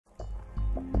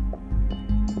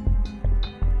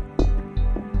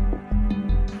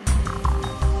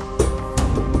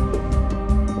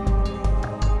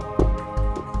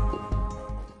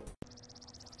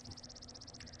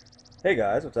Hey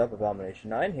guys, what's up?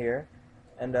 Abomination9 here.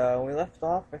 And when we left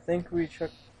off, I think we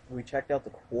checked out the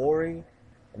quarry,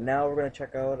 and now we're gonna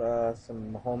check out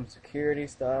some home security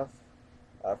stuff.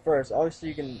 First, obviously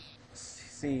you can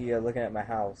see looking at my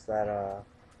house that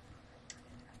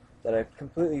I've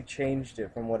completely changed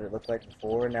it from what it looked like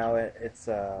before. Now it's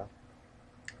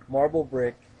marble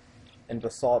brick and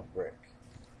basalt brick.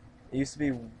 It used to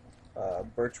be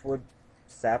birchwood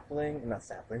sapling, not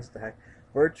saplings, the heck,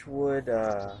 birchwood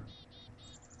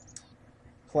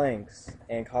planks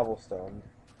and cobblestone.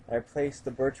 I replaced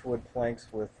the birchwood planks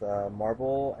with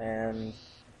marble and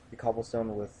the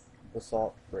cobblestone with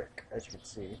basalt brick, as you can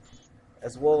see,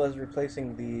 as well as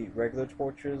replacing the regular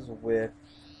torches with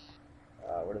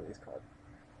what are these called?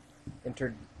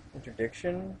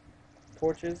 Interdiction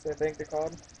torches, I think they're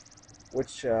called,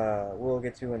 which we'll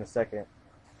get to in a second.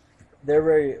 They're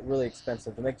really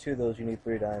expensive. To make two of those, you need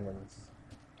 3 diamonds.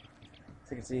 So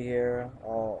you can see here,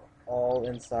 all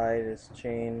inside is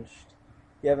changed.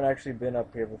 You haven't actually been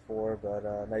up here before, but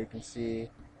now you can see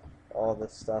all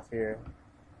this stuff here.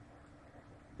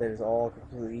 That is all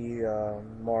completely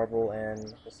marble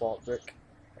and basalt brick.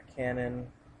 A cannon.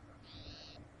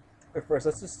 But first,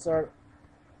 let's just start.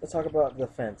 Let's talk about the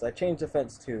fence. I changed the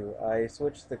fence too. I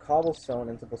switched the cobblestone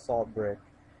into basalt brick.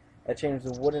 I changed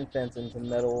the wooden fence into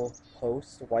metal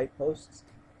posts, white posts,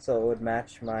 so it would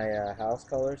match my house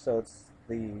color. So it's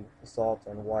the basalt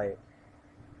and white.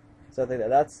 So I think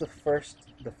that's the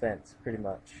first defense, pretty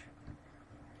much,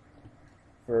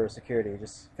 for security,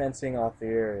 just fencing off the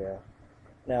area.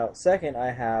 Now, second,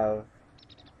 I have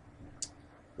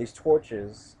these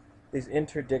torches, these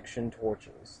interdiction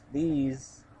torches.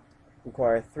 These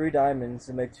require 3 diamonds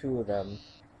to make 2 of them,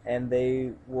 and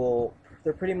they're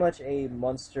pretty much a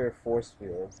monster force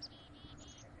field.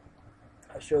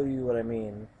 I'll show you what I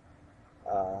mean.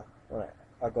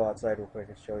 I'll go outside real quick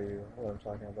and show you what I'm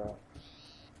talking about.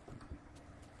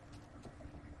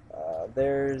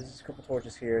 There's a couple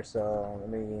torches here, so let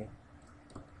me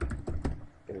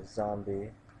get a zombie.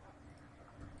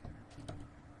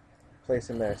 Place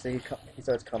him there. See, he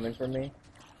starts coming for me.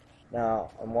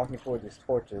 Now, I'm walking toward these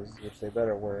torches, which they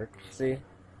better work. See?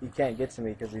 He can't get to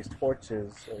me because these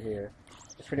torches are here.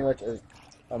 It's pretty much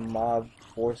a mob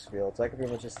force field. So I can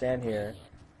pretty much just stand here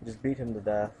and just beat him to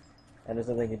death, and there's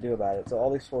nothing you can do about it. So all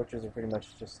these torches are pretty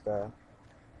much just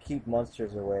keep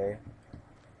monsters away.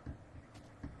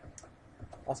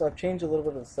 Also, I've changed a little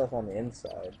bit of the stuff on the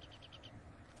inside.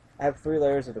 I have 3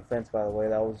 layers of defense, by the way.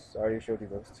 I already showed you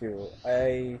those too.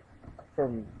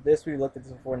 From this, we looked at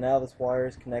this before. Now this wire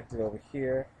is connected over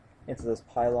here into this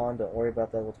pylon. Don't worry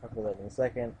about that. We'll talk about that in a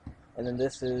second. And then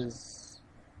this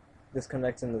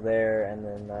connects into there, and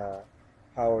then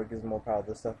power gives more power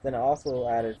to this stuff. Then I also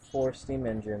added 4 steam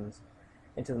engines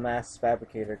into the mass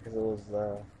fabricator because it was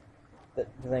the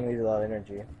thing needed a lot of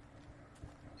energy.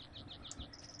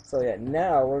 So yeah,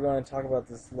 now we're going to talk about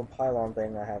this little pylon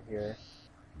thing I have here.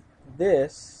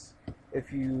 This,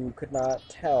 if you could not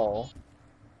tell,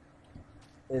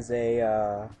 is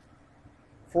a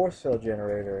force field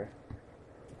generator.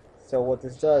 So what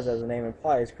this does, as the name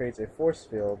implies, creates a force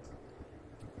field.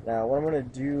 Now what I'm going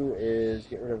to do is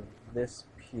get rid of this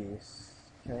piece.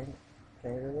 Can I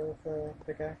get rid of the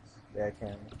pickaxe? Yeah, I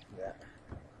can. Yeah.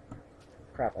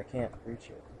 Crap, I can't reach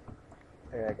it.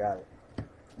 Okay, I got it.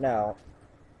 Now,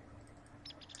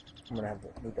 I'm going to have to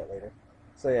need that later.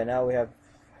 So yeah, now we have,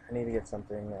 I need to get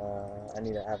something, I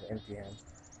need to have an empty hand.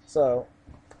 So,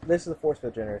 this is the force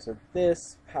field generator. So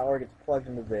this power gets plugged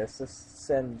into this.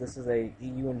 This is a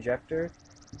EU injector,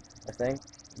 I think.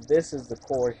 This is the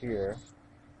core here.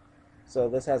 So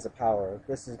this has the power.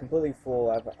 This is completely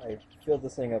full. I filled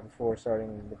this thing up before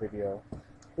starting the video.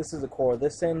 This is the core.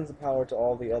 This sends the power to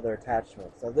all the other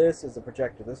attachments. So this is the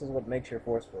projector. This is what makes your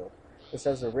force field. This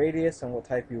has the radius and what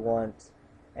type you want,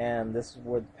 and this is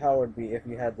where the power would be if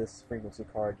you had this frequency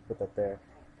card. You put that there.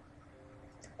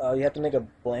 You have to make a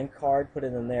blank card, put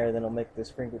it in there, then it'll make this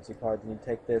frequency card. Then you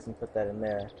take this and put that in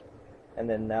there, and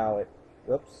then now it.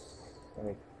 Whoops. Let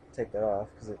me take that off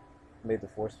because it made the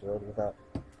force field without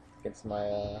against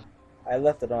my. I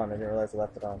left it on. I didn't realize I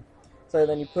left it on. So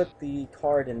then you put the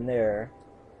card in there,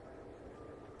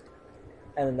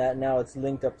 and then that now it's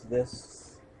linked up to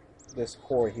this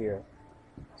core here.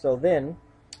 So then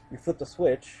you flip the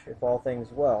switch if all things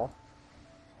well.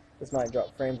 This might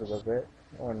drop frames a little bit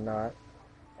or not.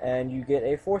 And you get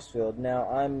a force field. Now,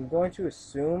 I'm going to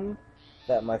assume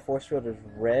that my force field is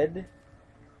red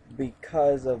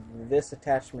because of this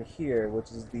attachment here,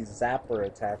 which is the zapper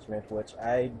attachment, which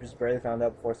I just barely found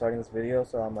out before starting this video,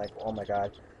 so I'm like, oh my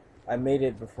god. I made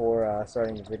it before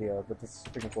starting the video, but this is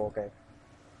freaking cool. Okay.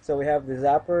 So we have the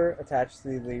zapper attached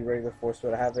to the regular force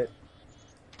field. I have it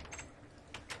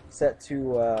set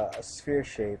to a sphere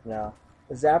shape. Now,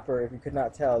 the zapper, if you could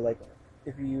not tell, like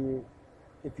if you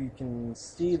can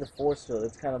see the force field,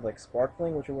 it's kind of like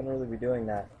sparkling, which you wouldn't really be doing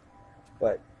that.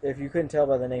 But if you couldn't tell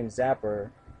by the name zapper,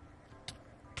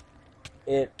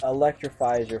 it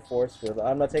electrifies your force field.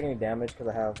 I'm not taking any damage because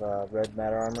I have red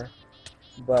matter armor,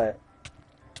 but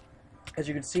as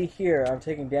you can see here, I'm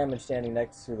taking damage standing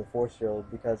next to the force field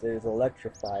because it is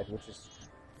electrified, which is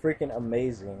freaking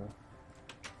amazing.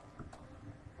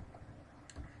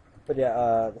 But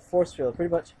yeah, the force field,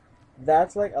 pretty much,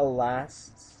 that's like a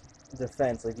last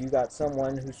defense. Like, you got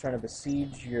someone who's trying to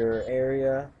besiege your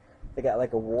area. They got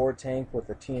like a war tank with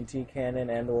a TNT cannon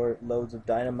and or loads of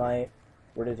dynamite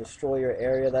where to destroy your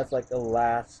area. That's like the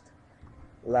last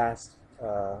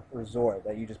resort,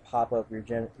 that you just pop up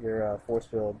your force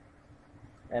field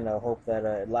and hope that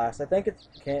it lasts. I think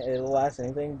it'll last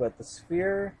anything, but the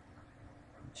sphere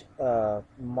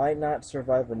might not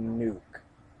survive a nuke.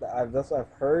 That's what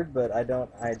I've heard, but I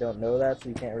don't know that, so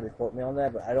you can't really quote me on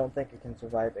that. But I don't think it can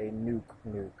survive a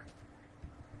nuke.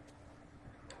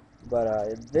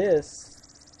 But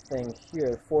this thing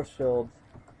here, the force field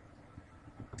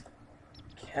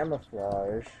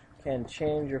camouflage, can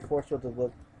change your force field to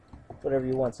look whatever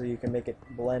you want, so you can make it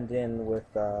blend in with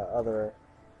other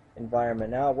environment.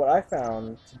 Now, what I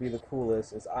found to be the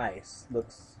coolest is ice.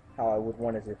 Looks how I would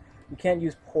want it to. You can't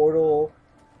use portal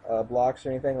blocks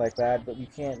or anything like that, but you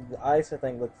can't. The ice, I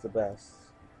think, looks the best.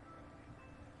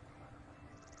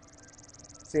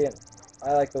 See,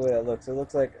 I like the way it looks. It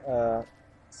looks like a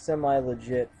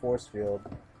semi-legit force field.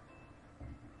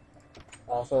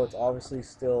 Also, it's obviously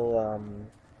still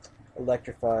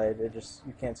electrified. It just,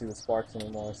 you can't see the sparks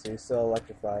anymore, so it's still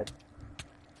electrified.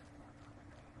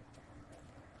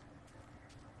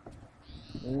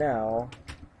 Now,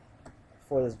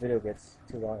 before this video gets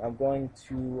too long, I'm going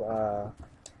to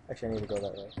actually, I need to go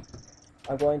that way.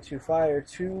 I'm going to fire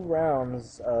 2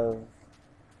 rounds of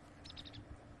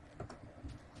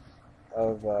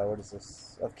what is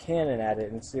this? Of cannon at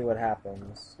it and see what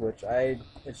happens. Which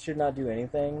it should not do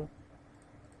anything.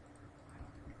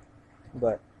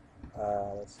 But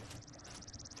let's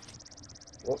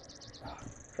see. Whoop!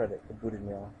 Tried it booted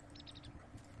me off.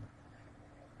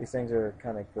 These things are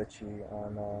kind of glitchy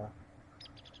on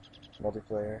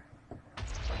multiplayer.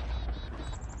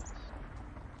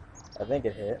 I think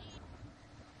it hit.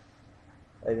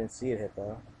 I didn't see it hit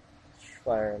though. Let's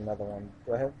fire another one.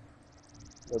 Go ahead.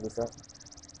 Load this up.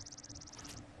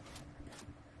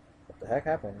 What the heck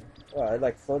happened? Wow, it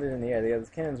like floated in the air. Yeah, these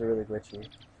cannons are really glitchy.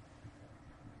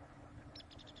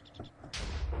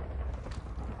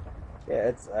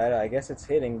 Yeah, I guess it's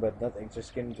hitting, but nothing's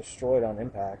just getting destroyed on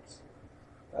impact.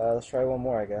 Let's try one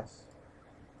more, I guess.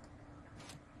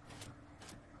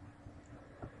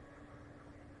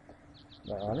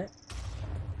 Am I on it?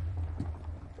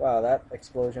 Wow, that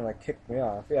explosion like kicked me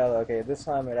off. Yeah, okay, this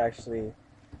time it actually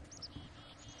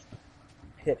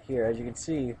hit here. As you can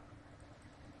see,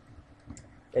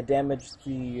 it damaged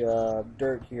the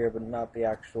dirt here, but not the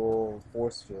actual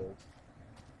force field.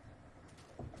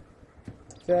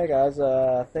 So yeah, guys,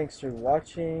 thanks for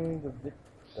watching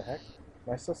the heck?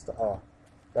 Am I still oh,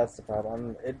 that's the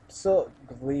problem. It still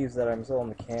believes that I'm still on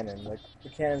the cannon. Like, the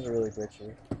cannons are really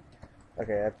glitchy.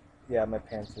 Okay, yeah, my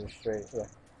pants are straight. Yeah.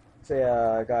 So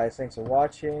yeah, guys, thanks for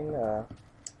watching.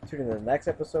 Tune in to the next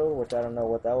episode, which I don't know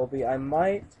what that will be. I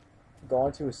might go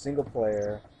into a single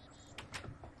player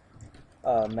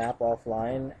map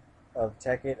offline of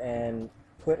Tekkit and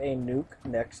put a nuke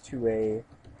next to a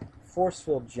force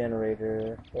field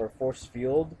generator or force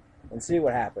field and see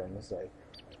what happens.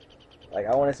 Like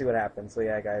I want to see what happens. So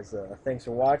yeah, guys, thanks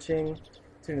for watching.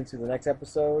 Tune into the next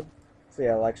episode. So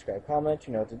yeah, like, subscribe, comment.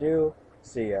 You know what to do.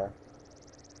 See ya.